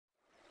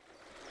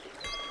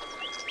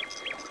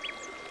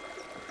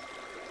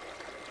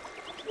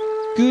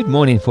Good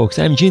morning, folks.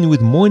 I'm Gene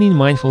with Morning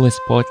Mindfulness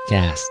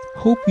Podcast.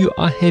 Hope you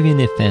are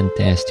having a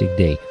fantastic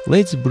day.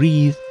 Let's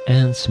breathe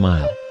and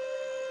smile.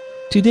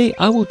 Today,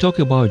 I will talk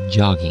about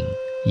jogging.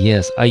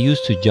 Yes, I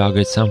used to jog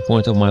at some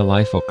point of my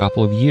life for a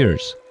couple of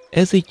years.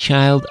 As a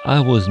child, I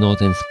was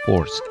not in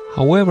sports.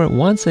 However,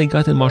 once I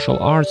got in martial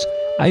arts,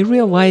 I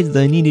realized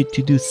I needed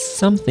to do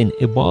something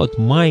about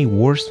my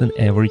worse than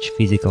average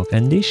physical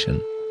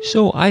condition.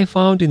 So I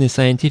found in a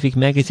scientific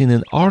magazine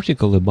an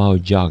article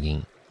about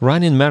jogging.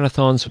 Running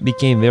marathons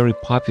became very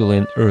popular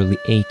in early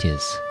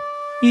 80s.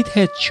 It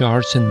had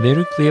charts and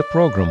very clear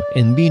program,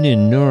 and being a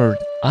nerd,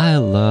 I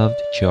loved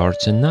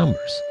charts and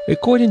numbers.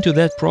 According to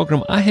that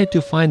program, I had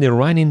to find a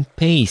running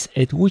pace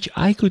at which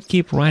I could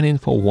keep running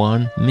for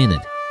 1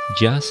 minute.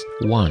 Just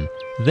one.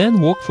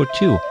 Then walk for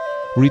 2.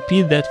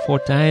 Repeat that 4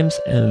 times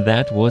and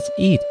that was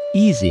it.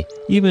 Easy.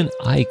 Even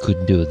I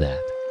could do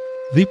that.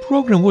 The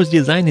program was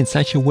designed in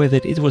such a way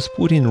that it was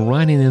putting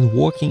running and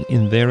walking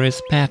in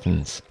various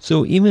patterns.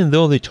 So even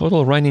though the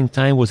total running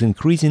time was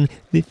increasing,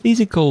 the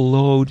physical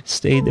load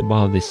stayed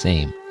about the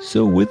same.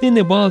 So within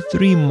about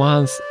 3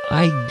 months,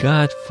 I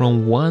got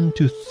from 1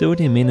 to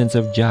 30 minutes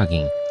of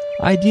jogging.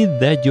 I did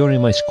that during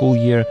my school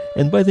year,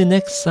 and by the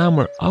next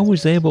summer, I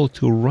was able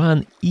to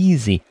run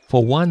easy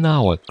for 1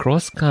 hour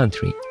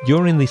cross-country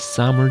during the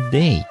summer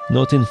day.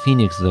 Not in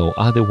Phoenix though,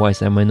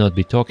 otherwise I might not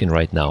be talking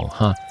right now,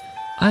 huh?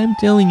 I'm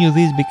telling you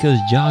this because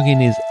jogging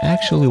is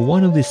actually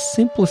one of the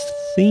simplest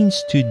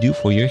things to do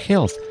for your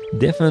health.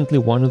 Definitely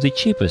one of the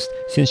cheapest,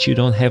 since you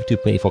don't have to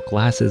pay for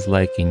classes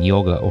like in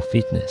yoga or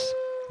fitness.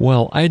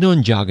 Well, I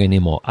don't jog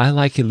anymore. I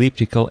like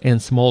elliptical and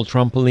small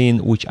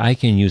trampoline which I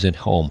can use at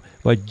home.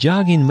 But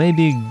jogging may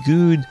be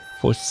good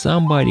for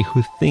somebody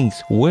who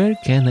thinks, where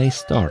can I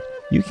start?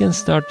 You can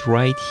start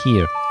right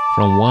here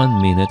from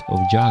 1 minute of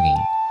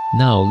jogging.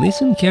 Now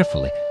listen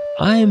carefully.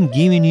 I am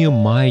giving you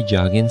my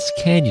jogging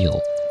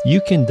schedule. You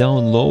can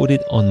download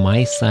it on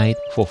my site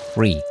for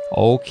free.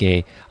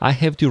 Okay, I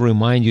have to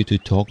remind you to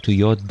talk to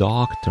your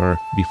doctor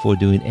before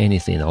doing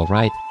anything,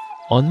 alright?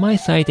 On my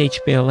site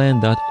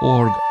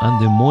hpln.org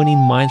under Morning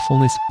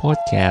Mindfulness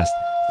Podcast,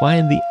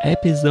 find the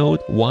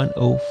episode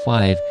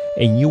 105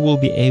 and you will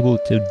be able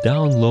to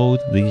download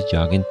this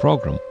jogging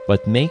program.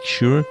 But make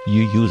sure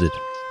you use it.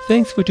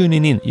 Thanks for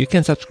tuning in. You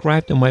can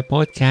subscribe to my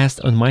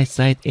podcast on my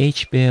site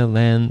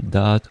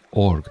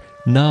hpln.org.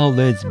 Now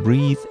let's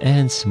breathe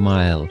and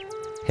smile.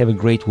 Have a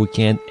great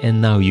weekend,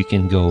 and now you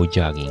can go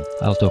jogging.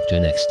 I'll talk to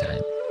you next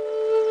time.